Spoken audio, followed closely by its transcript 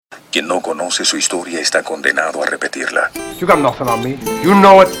Quien no conoce su historia está condenado a repetirla. You got nothing on me. You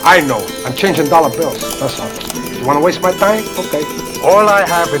know it, I know it. I'm changing dollar bills, that's all. You wanna waste my time? Okay. All I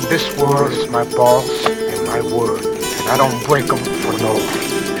have in this world is my balls and my word. And I don't break them for no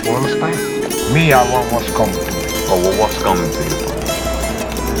one. You understand? Me, I want what's coming to me. Oh, well, what's coming to you?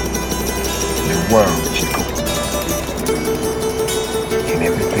 The world, Chico. And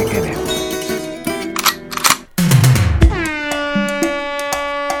everything in it.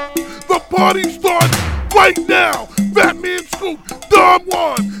 The party starts right now. Batman Scoop, Don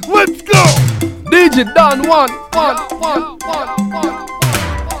Juan, let's go. DJ Don Juan.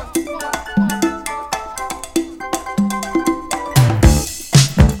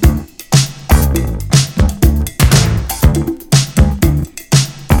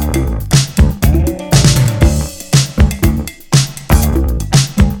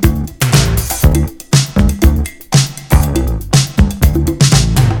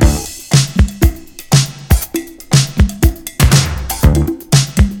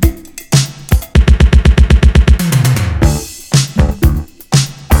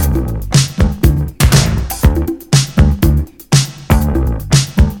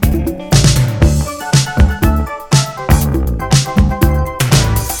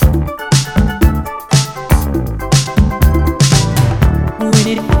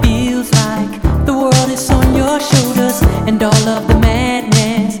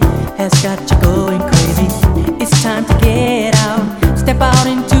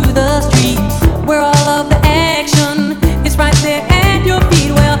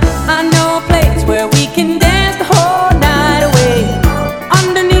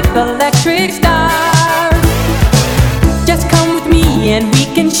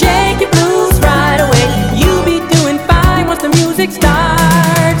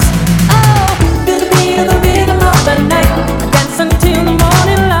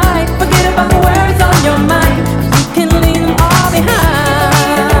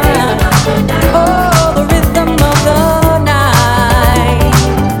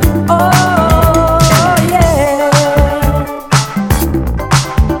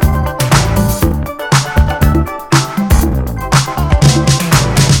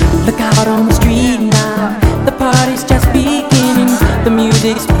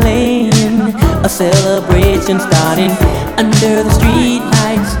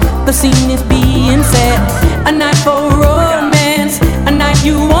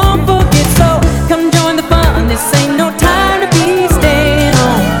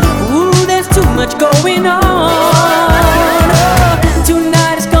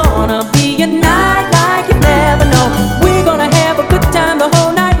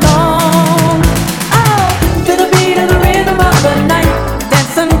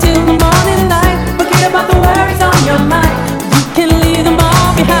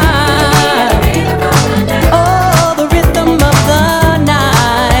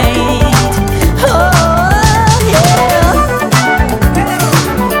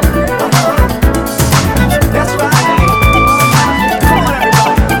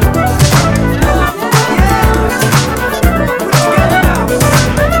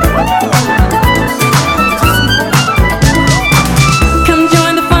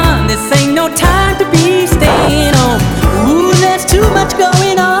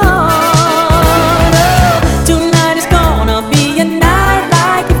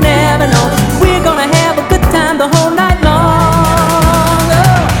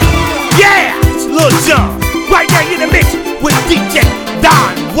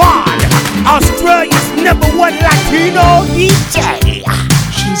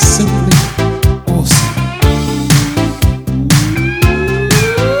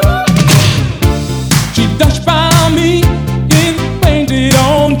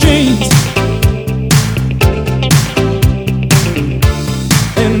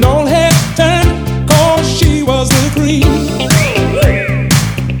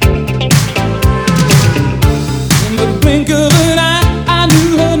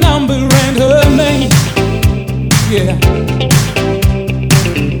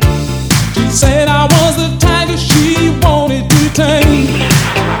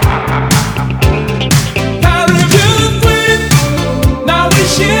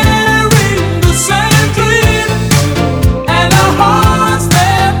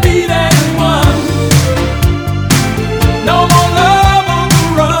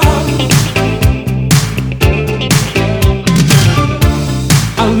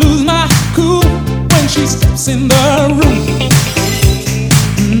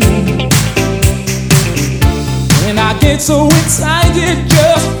 So excited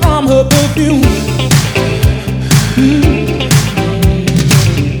just from her perfume.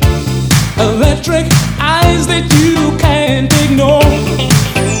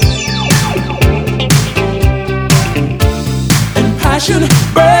 passion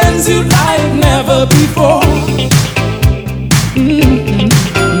burns you like never before.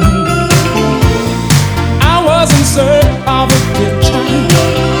 I was in search of a picture,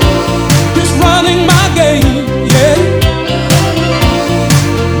 just running my game, yeah.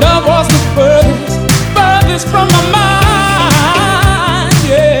 Love was the furthest from my mind,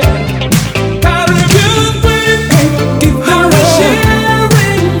 yeah. Caribbean queen, I was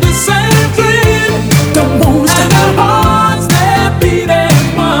sharing the same dream. Don't want to and our hearts they're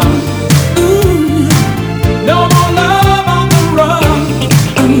beating one. Ooh, no more love on the run.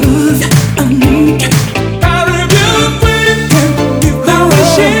 Caribbean queen, I was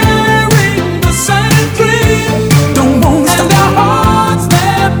sharing the same dream. Don't want to and our hearts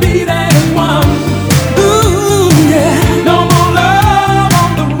they're beating one. Ooh, yeah, no more love on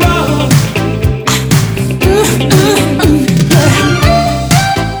the run.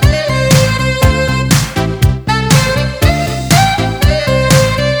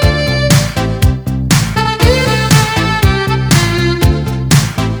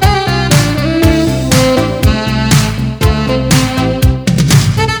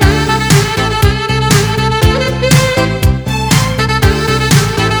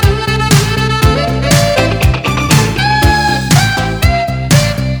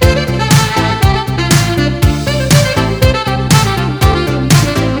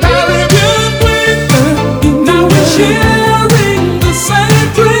 Caribbean queen, now we're sharing the same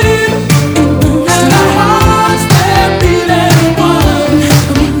dream, and our hearts they're beating one.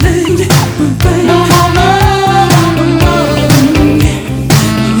 No more love on the run.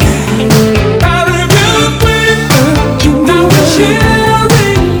 Caribbean queen, now we're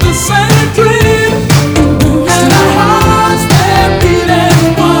sharing the same dream, and our hearts they're beating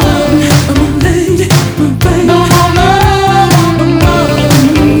one. No more love on the run.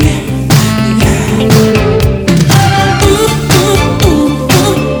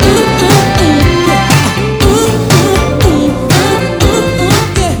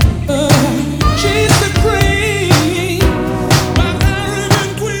 She's the queen, my Caribbean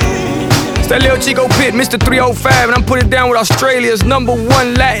queen. It's that little Chico Pit, Mr. 305, and I'm putting it down with Australia's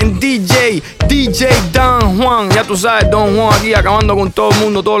 #1 Latin DJ, DJ Don Juan. Ya tú sabes, Don Juan aquí acabando con todo el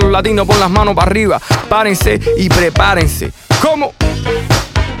mundo, todos los latinos, pon las manos para arriba. Párense y prepárense. ¿Cómo?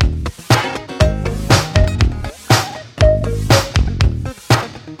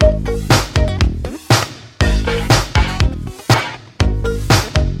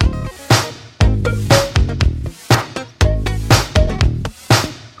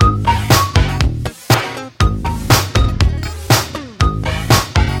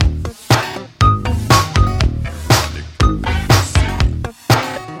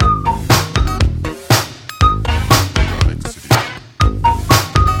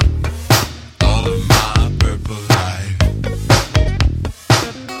 All of my purple life,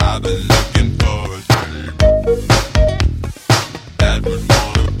 I've been looking for a dream that would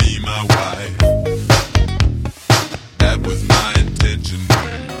wanna be my wife. That was my intention.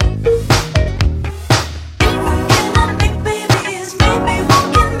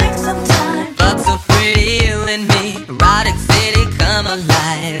 Fuck so pretty, you and me. Erotic city, come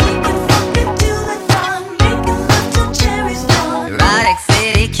alive. Erotic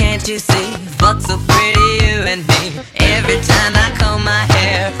city, can't you see? Fuck so pretty, you and me. Every time I comb my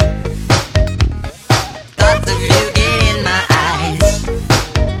hair, thoughts of you get in my eyes.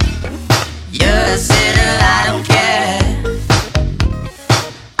 You're a sinner, I don't care.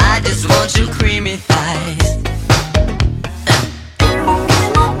 I just want your creamy thighs.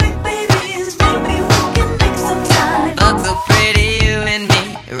 Fuck so pretty, you and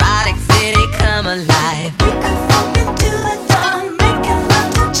me. Erotic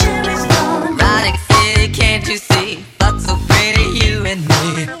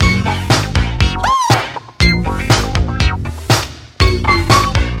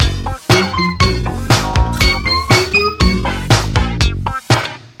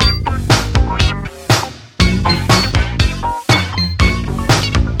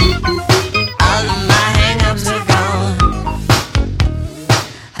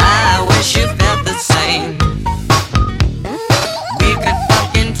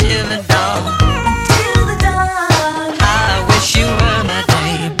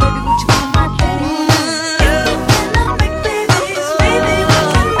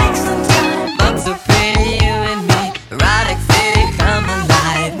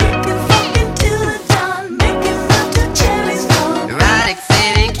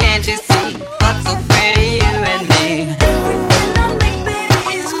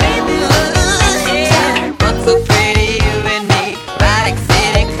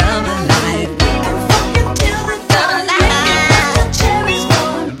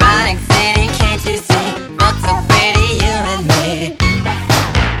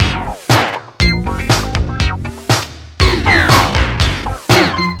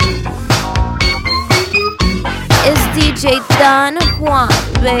DJ Don Juan,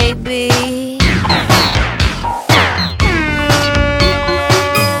 baby.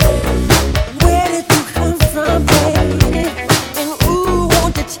 Where did you come from, baby? And ooh,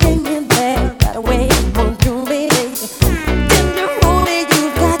 won't you take me there? Right away, won't you, baby? Tenderoni, you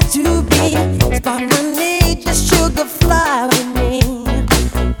got to be. Spot my need, just sugar fly with me.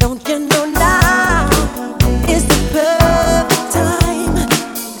 Don't you know now is the perfect time?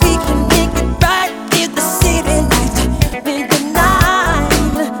 We can make it right in the city lights. In the night,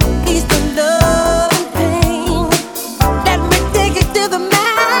 is the love and pain. Let me take it to the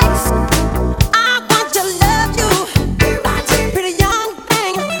max. I want to love you, pretty young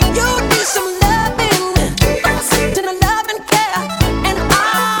thing. You need some loving, to the love and care, and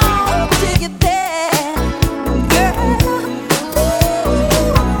I'll take it there, girl.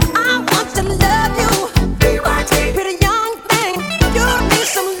 I want to love you, pretty young thing. You need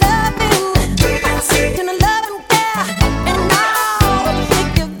some loving, to the love and care, and I'll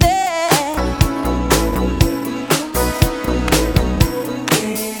take you there.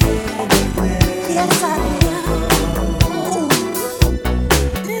 Yes, I will.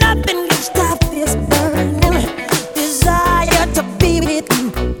 Nothing can stop this burning desire to be with you.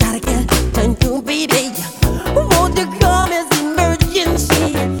 Gotta get to you, baby. Won't you come as emergency?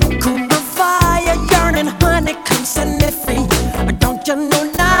 Cool my fire, yearning, honey, come set me free. Don't you know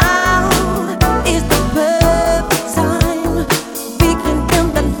now is the perfect time? We can dim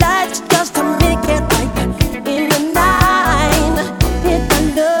the lights just to make it right. In the night, hit the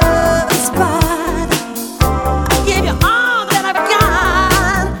love spot. I give you all that I've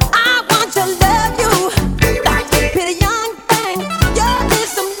got. I want to love you, pretty young thing. You need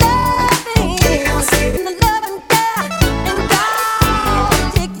some loving, and the love and care, and I'll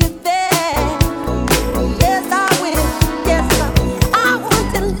take you there. Yes, I will. Yes, I want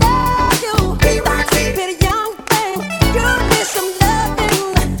to love you, pretty young thing. You need some loving,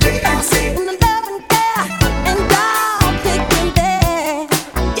 and the love and care, and I'll take you there.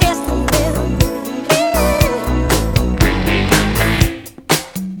 Yes, I will.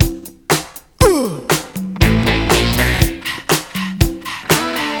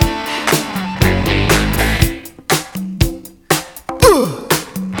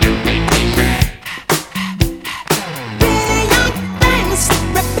 Pretty young things,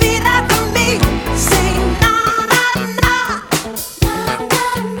 repeat after me. Say na na na, na na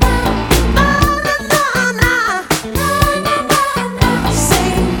na,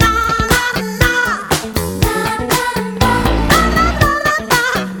 say na na na,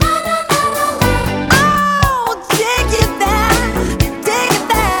 oh, take it there, take it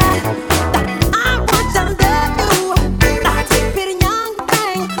there. I want to love you, pretty young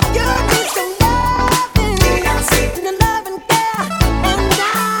thing. You need some loving, and the love and care, and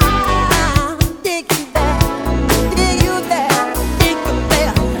I'll take you there, take you there, take you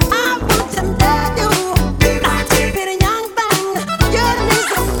there. I want to love you, pretty young thing. You need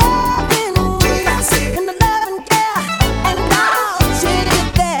some loving, and the love and care, and I'll take you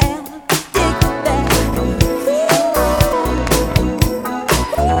there, take you there.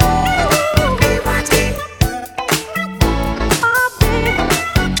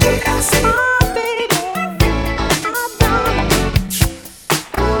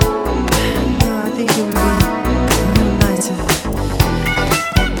 I think it would be really nice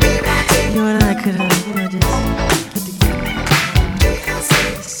if you and I could, just get together.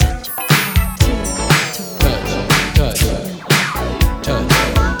 It's such a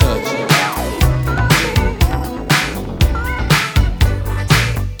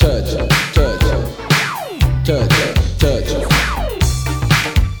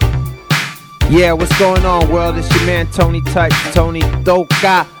Yeah, what's going on, world? It's your man Tony Touch, Tony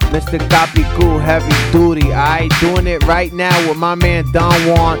Doka, Mr. Gapiku, heavy duty. I doing it right now with my man Don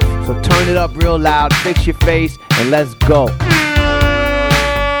Juan. So turn it up real loud, fix your face, and let's go. They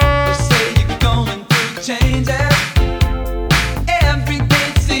say you're going through changes. Every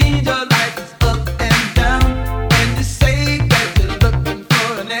day seems your life is up and down. And you say that you're looking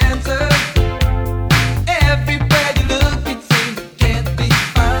for an answer. Everywhere you look, it seems it can't be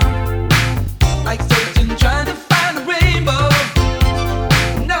found. Like searching, trying to find a rainbow.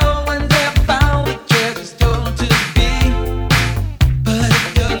 No one's ever found a treasure stone to be. But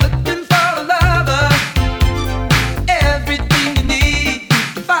if you're looking for a lover, every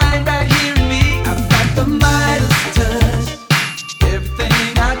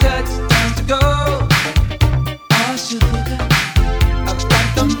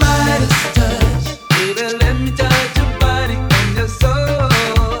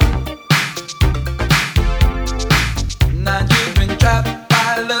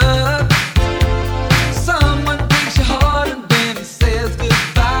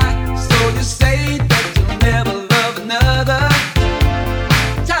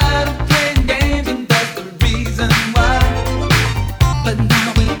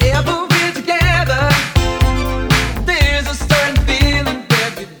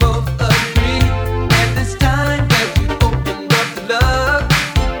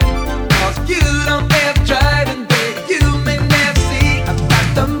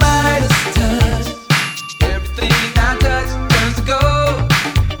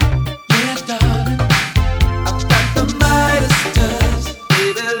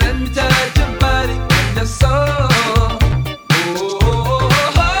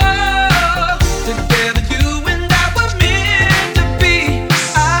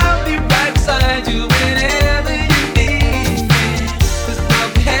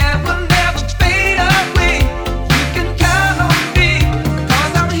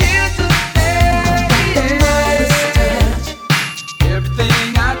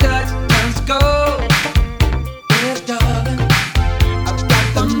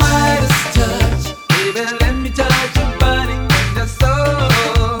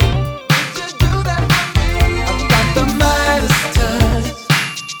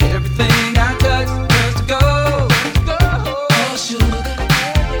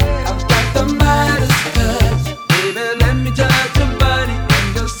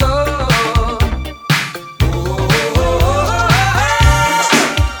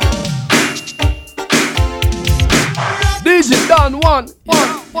Juan.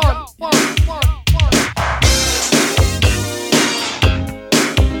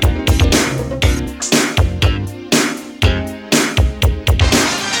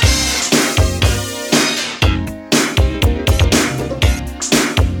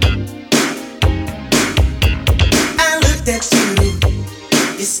 I looked at you,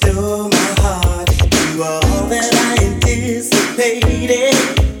 you stole my heart. You were all that I anticipated.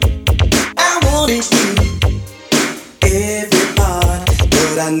 I wanted you, every part,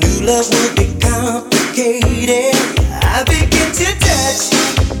 but I knew love would be complicated. I began to touch,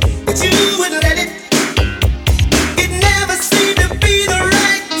 but you wouldn't let it. It never seemed to be the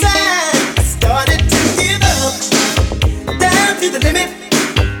right time. I started to give up, down to the limit,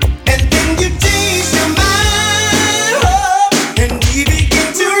 and then you changed your mind, oh, and we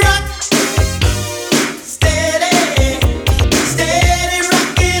began to rock, steady, steady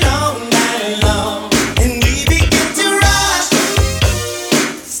rocking all night long, and we began to rock,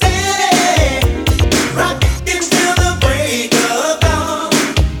 steady, rocking till the break of dawn.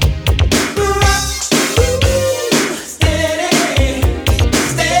 Rock, steady,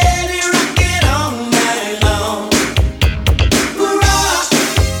 steady rocking all night long. Rock,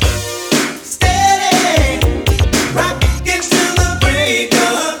 steady, rocking till the break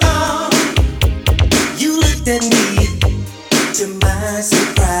of dawn. You looked at me, to my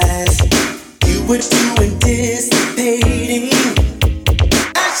surprise. You were too anticipating.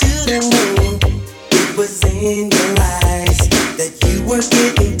 I should have known it was in your eyes that you were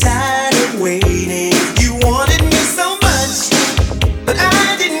getting tired of waiting. You wanted me so much, but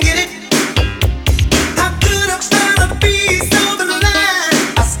I didn't get it. I could have found a piece of the line.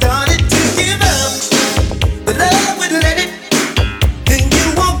 I started to give up, but love wouldn't let it. Then you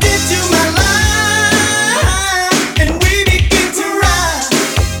walked into my life, and we began to ride,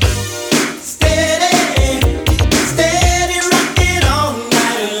 steady, steady rocking all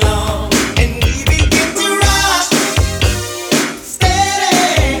night long, and we began to rock,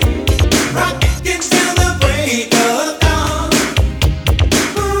 steady, rocking till the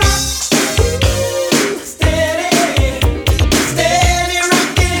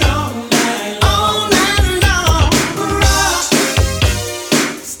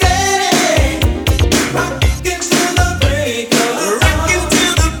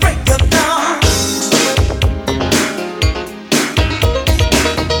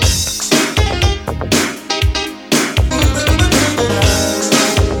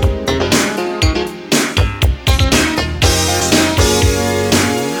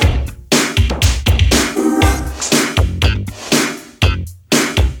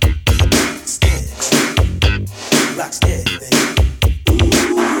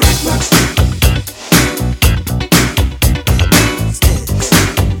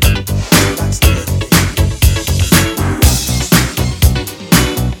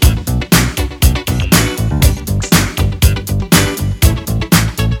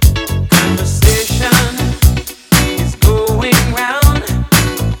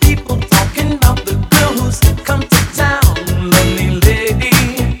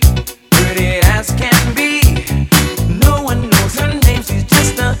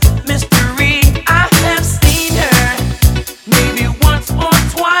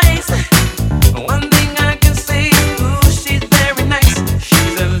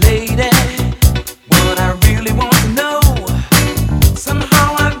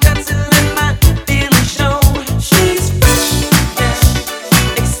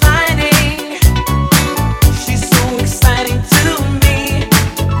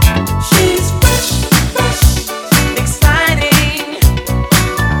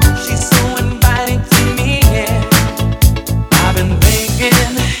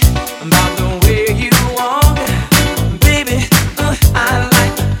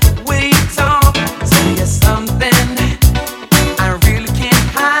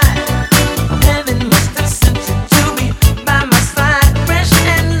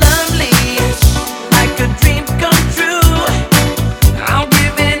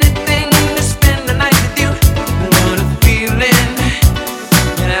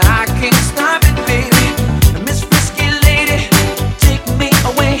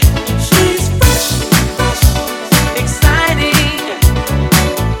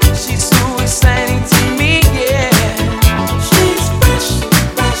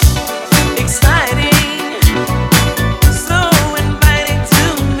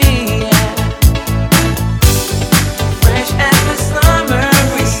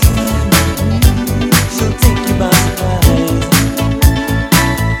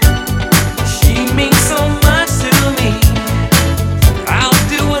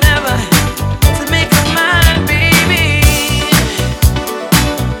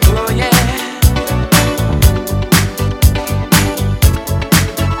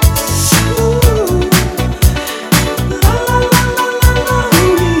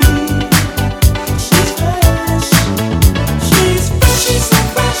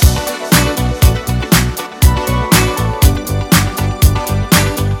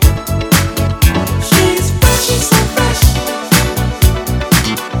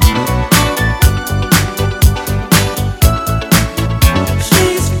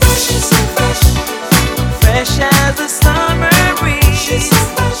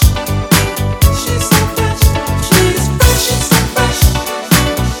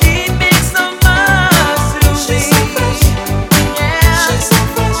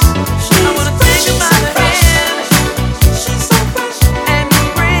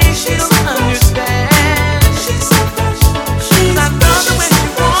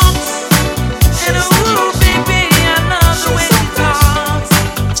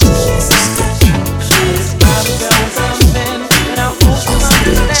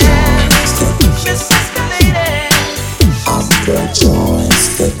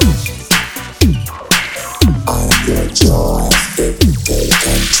It's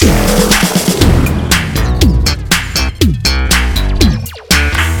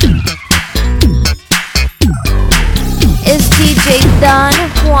DJ Don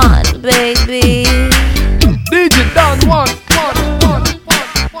Juan, baby. DJ Don Juan.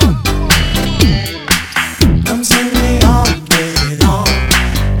 Come send me on, baby, on.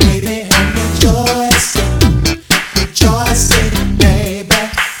 Baby, I'm rejoicing, baby.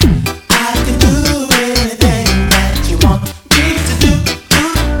 I can do anything that you want me to do,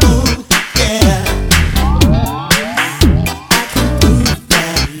 yeah. I can prove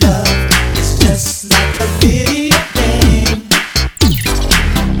that love is just like a video game.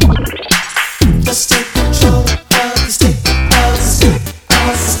 Just take control of the stick, of the stick, of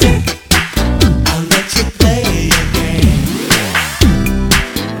the stick. I'll let you play a game.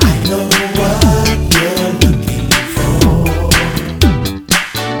 I know what you're looking for.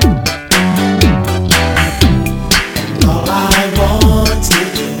 And all I want to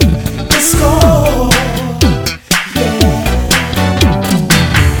do is score. Yeah.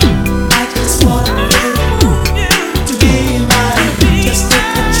 I just want you to be mine. Just take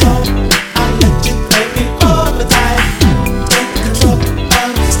control. I'll let you play me over time. Take control of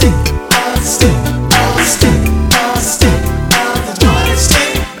the stick, of the stick, of the stick, of the stick, of the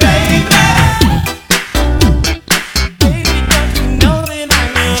joystick, baby. Baby, don't you know that I'm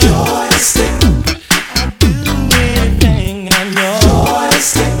your joystick? I'll do anything. I'm your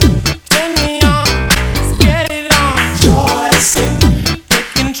joystick. Turn me on, let's get it on. Joystick, take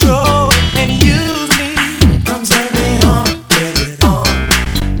control and use me. Come turn me on, get it on.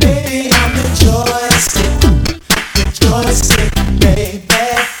 Baby, I'm the joystick, baby.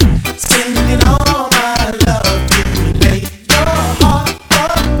 Sending all my love to make your heart,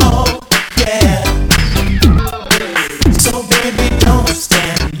 oh, yeah. So baby, don't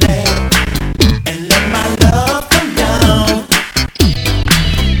stand there and let my love come down.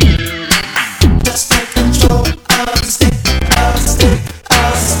 Just take control of the stick, of the stick,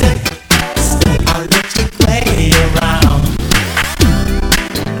 of the stick. I'll let you play around.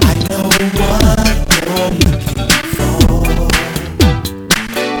 I know what you're looking for.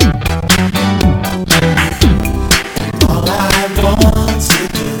 All I want to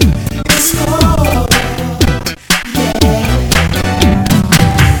do is score. Yeah.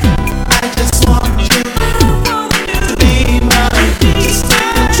 I just want you to be mine. Just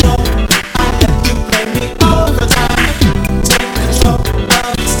take control. I'll let you play me over time. Take control of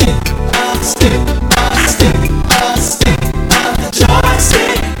the stick, of the stick, of the stick, of the stick, of the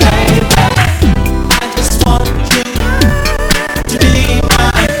joystick, baby. I just want you to be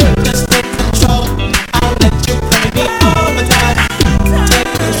mine. Just take control. I'll let you play me over time.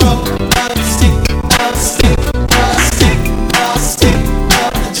 Take control of the stick, of the stick, of the stick, of the stick,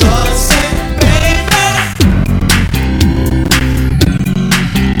 of the joystick, baby.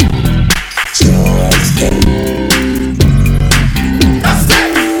 Joystick. That's it.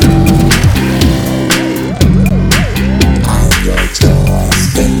 I'm your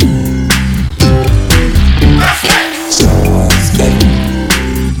joystick. That's it. Joystick.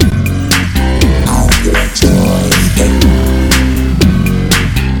 I'm your joystick.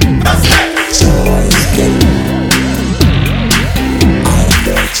 That's it. Joystick. I'm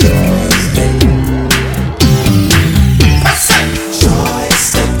your joystick. That's it.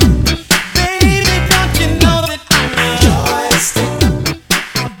 Joystick. Baby, don't you know that I'm your joystick?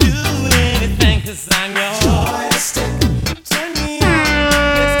 I'll do anything 'cause I'm your joystick. Turn me on,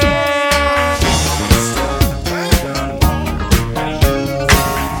 let's get it on.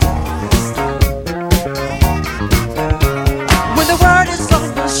 When the world is on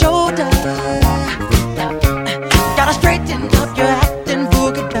your shoulder, gotta straighten up your act and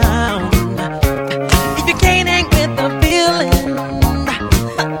boogie down. If you can't hang with the feeling,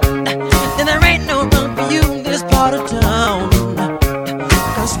 then there ain't no room for you in this part of town.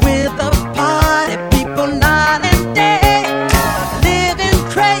 'Cause with the party people night and day, living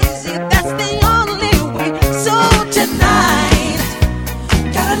crazy, that's the only way. So tonight,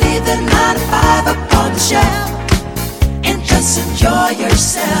 gotta leave the 9 to 5 up on the shelf and just enjoy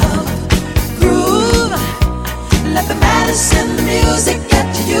yourself. Groove, let the madness and the music get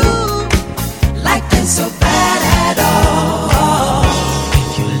to you. Life ain't so bad at all.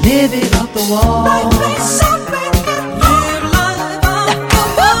 You live it off the wall. Life ain't so bad at all. Live life off the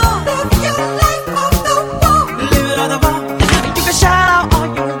wall. Live your life off the wall. Live it off the wall. You can shout out all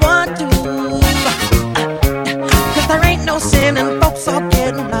you want to, 'cause there ain't no sin and folks all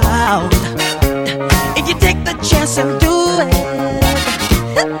getting loud. If you take the chance and do it,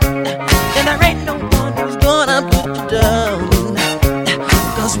 then there ain't no one who's gonna put you down.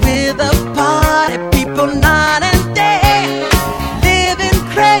 'Cause with a party, people night and day,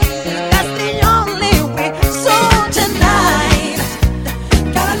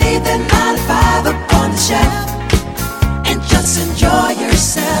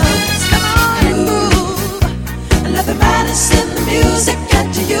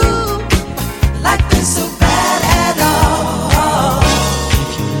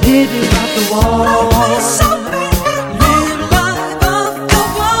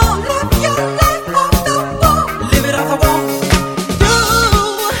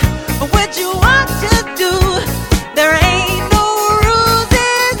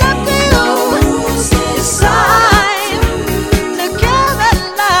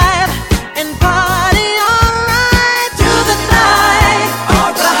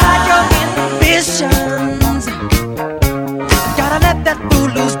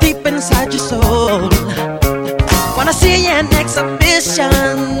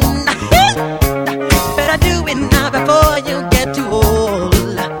 exhibition. Better do it now before you get too old.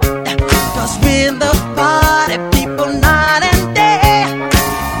 'Cause with the party people night and day,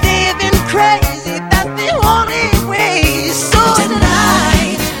 living crazy, that's the only way. So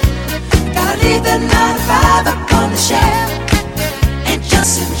tonight, gotta leave the 9 to 5 up on the shelf and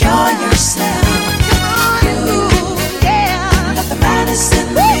just enjoy yourself. Let the madness and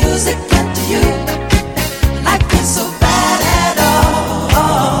the music get to you. Life ain't so bad at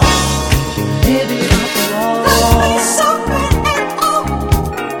all. Living off the wall. Life ain't so bad at all.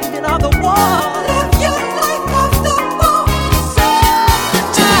 Living off the wall. Live your life off the wall. So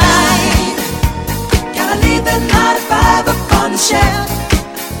tonight, gotta leave the 9 to 5 up on the shelf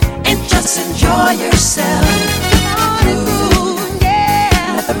and just enjoy yourself.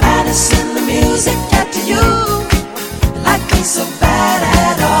 Let the madness and the music get to you. Life ain't so bad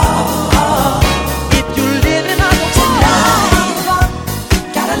at all. If you're living on the tonight,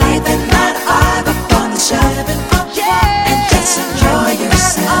 gotta leave the 9 to 5 up on the shelf and just enjoy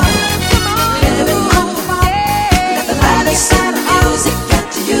yourself. Living on the let the madness and the music get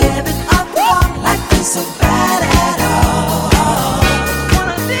to you. Life ain't so bad at all.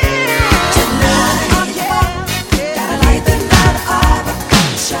 Tonight, gotta leave the 9 to 5 up on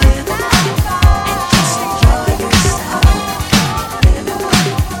the shelf and just enjoy yourself.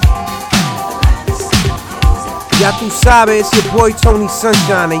 Ya tú sabes, it's your boy Tony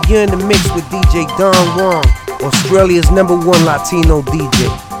Sunshine, and you're in the mix with DJ Don Juan, Australia's #1 Latino DJ.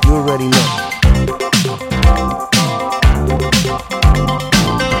 You already know.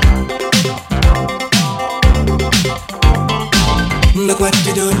 Look what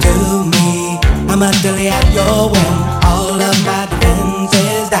you do to me. I'm utterly at your whim. All of my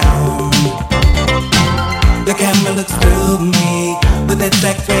defenses down. The camera looks through me with its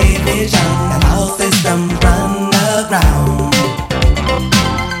X-ray vision, and all systems run aground.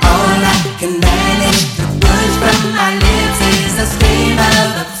 All I can manage to push from my lips is a stream of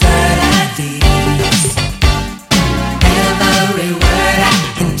absurdities. Every word I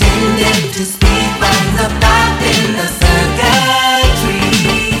intended to speak winds up locked in the circuitry.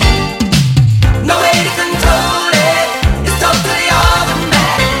 No way to control it, it's totally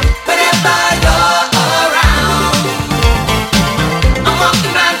automatic. Whenever you're around, I'm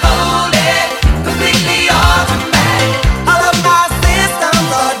walking blindfolded, completely automatic. All of my systems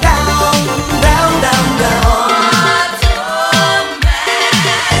are down, down, down, down.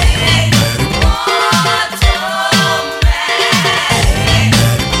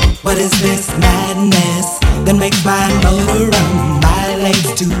 What is this madness that makes my motor run? My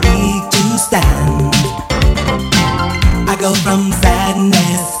legs too weak to stand. I go from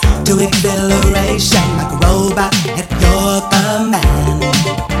sadness to exhilaration like a robot at your command.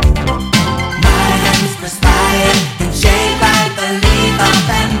 My hands perspire and shake like a leaf. Up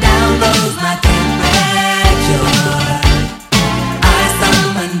and down goes my temperature. I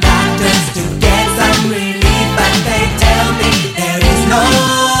summon doctors to get some relief, but they tell me there is no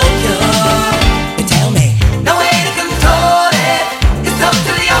cure. They tell me no way to control it, it's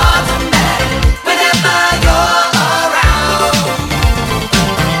totally automatic. Whenever you're around,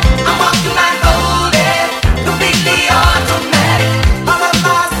 I'm walking blindfolded, completely automatic. All of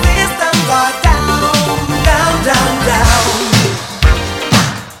my systems are down, down, down, down.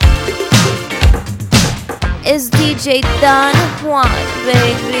 It's DJ Don Juan,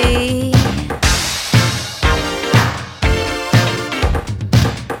 baby.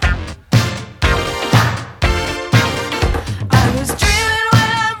 I was dreaming when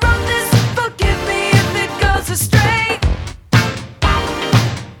I wrote this. Forgive me if it goes astray.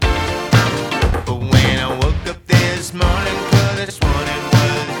 But when I woke up this morning, 'cause this morning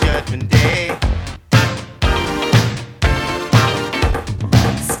was Judgment Day.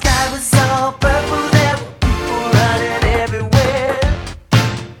 Sky was all purple, there were people running everywhere.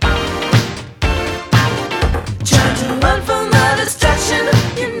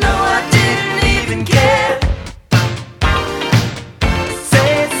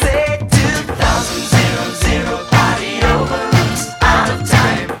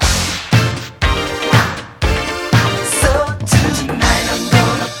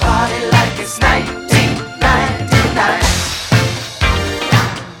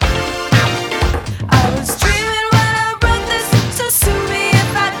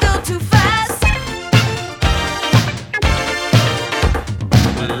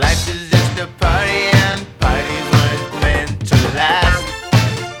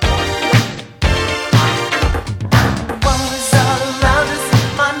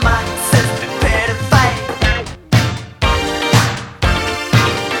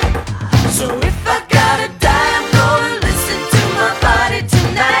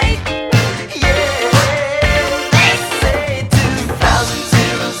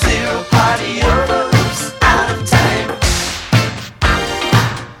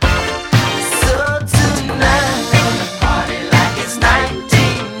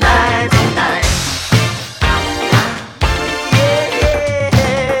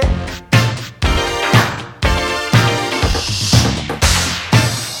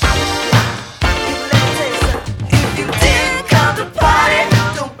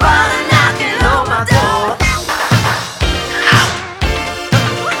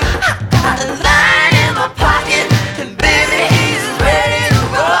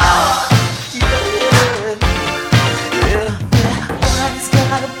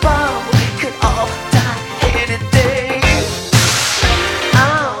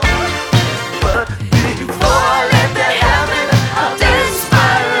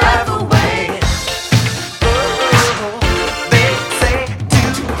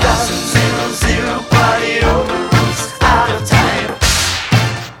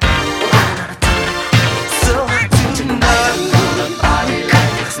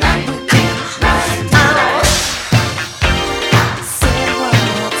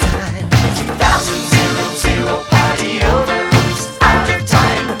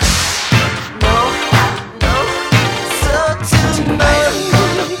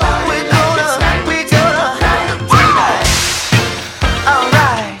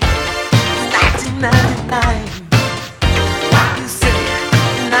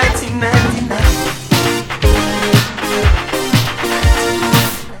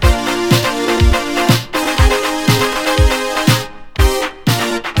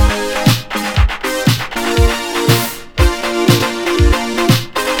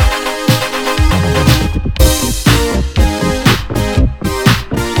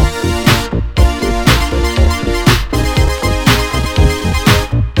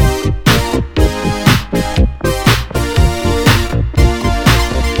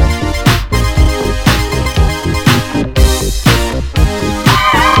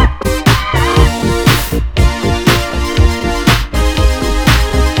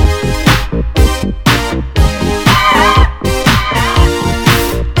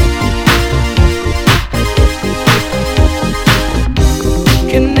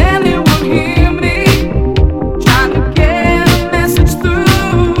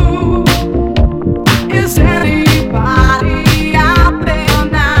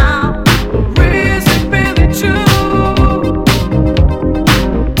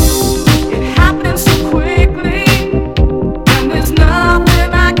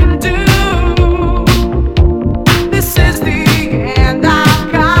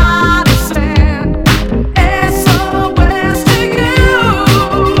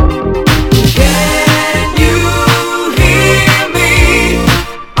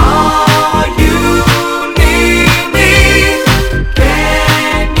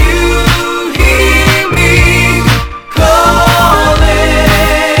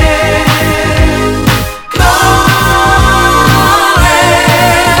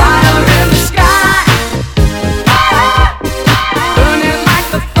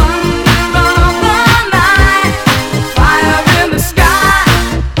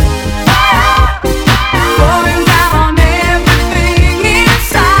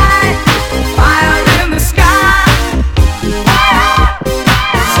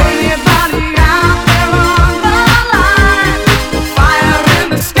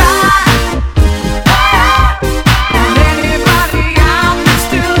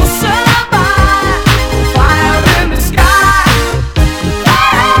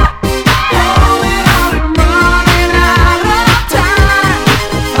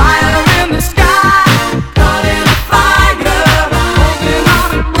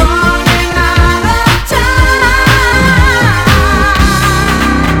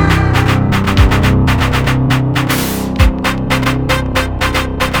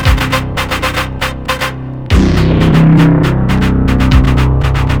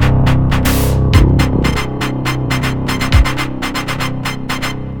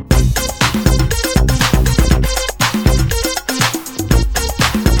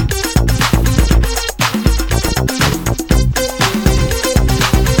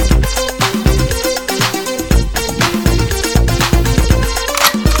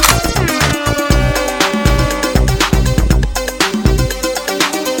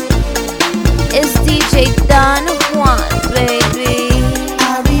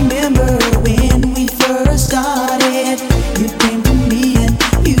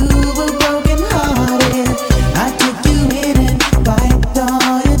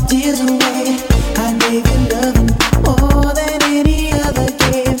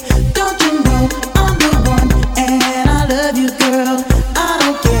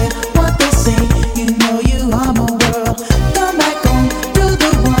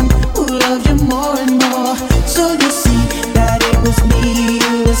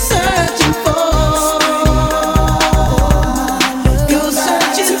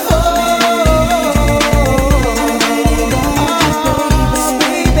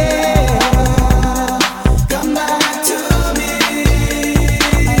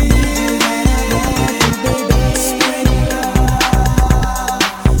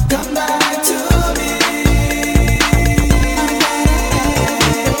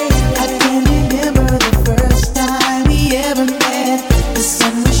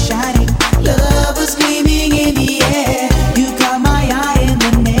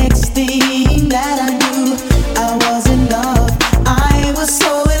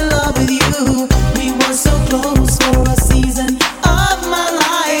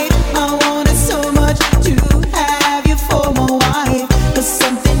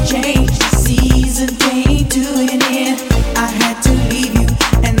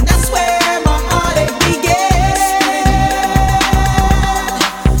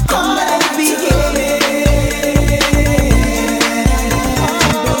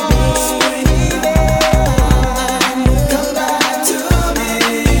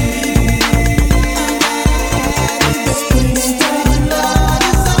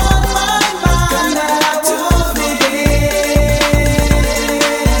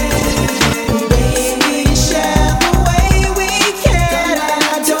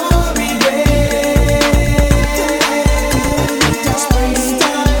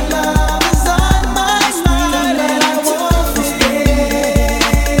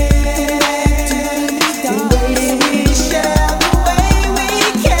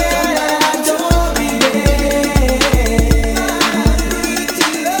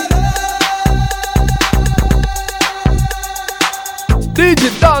 DJ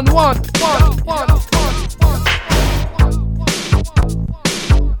Don Juan.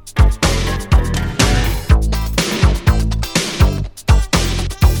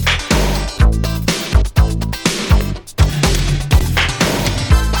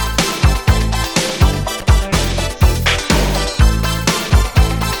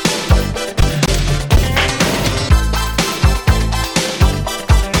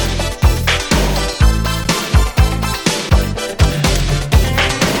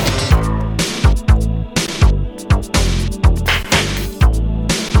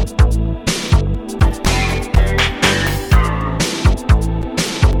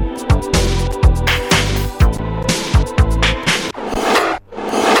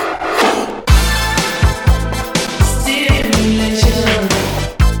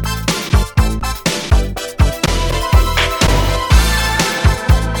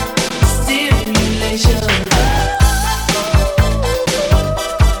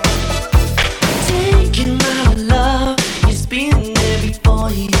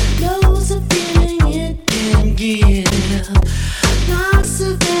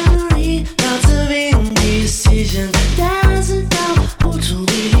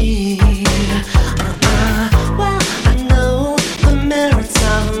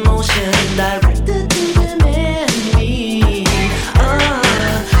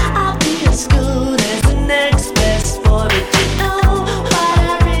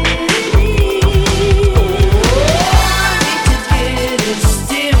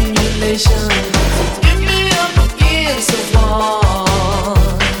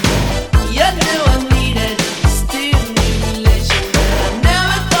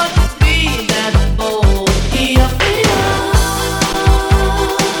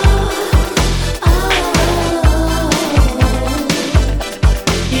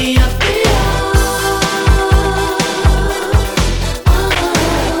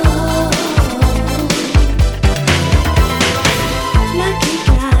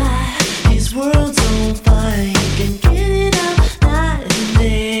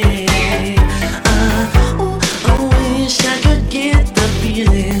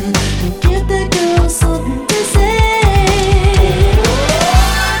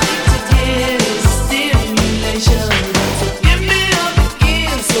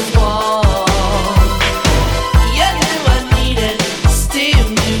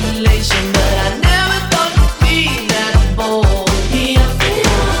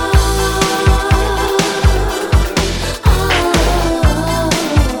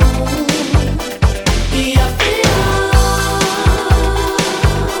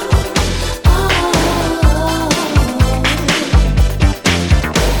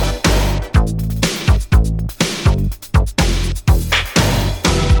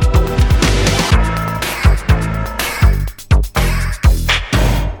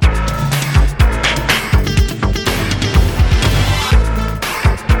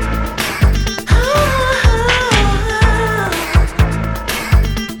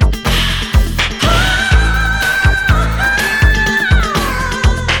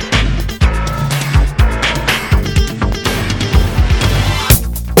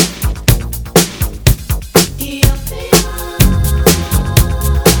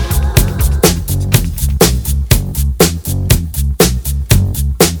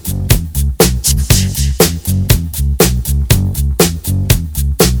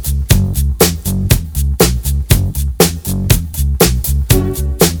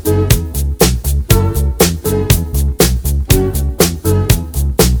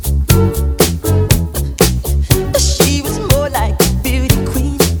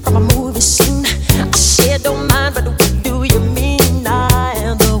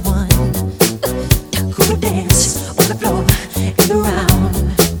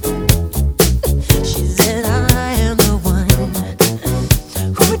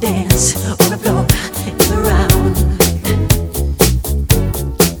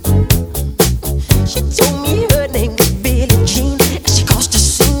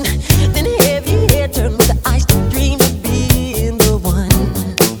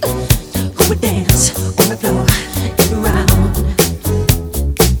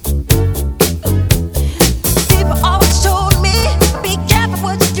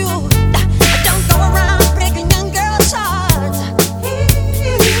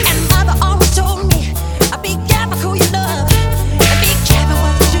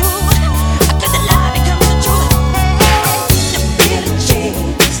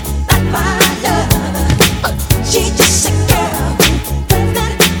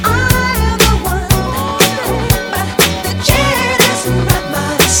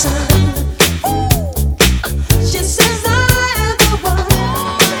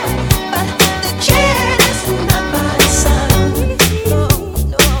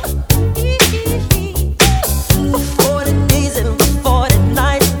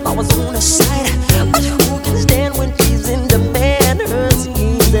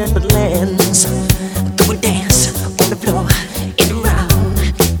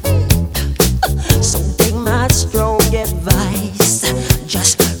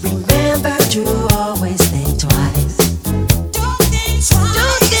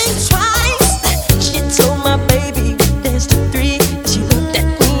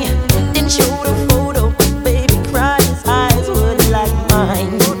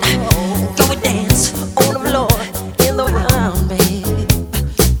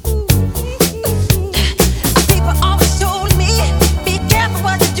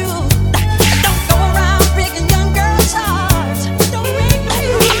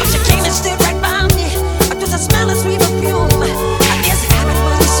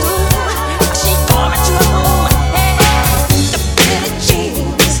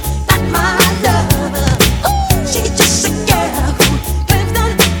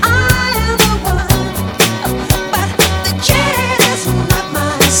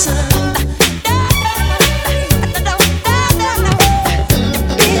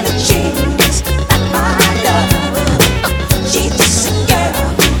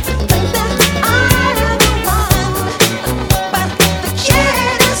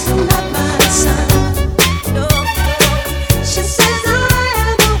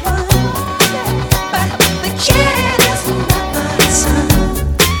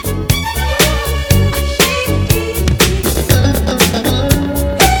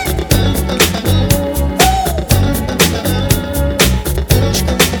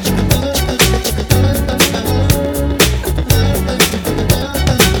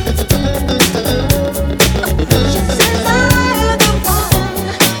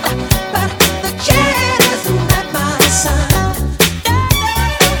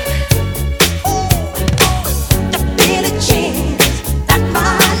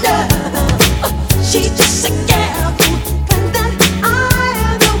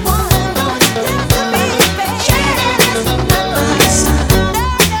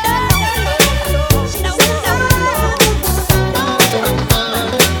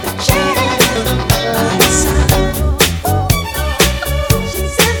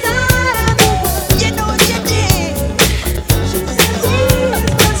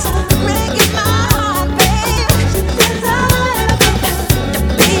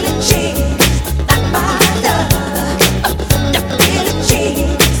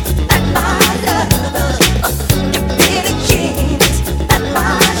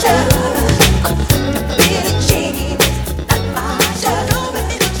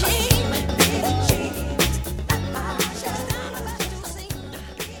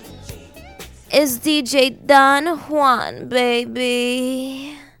 is DJ Don Juan,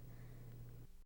 baby.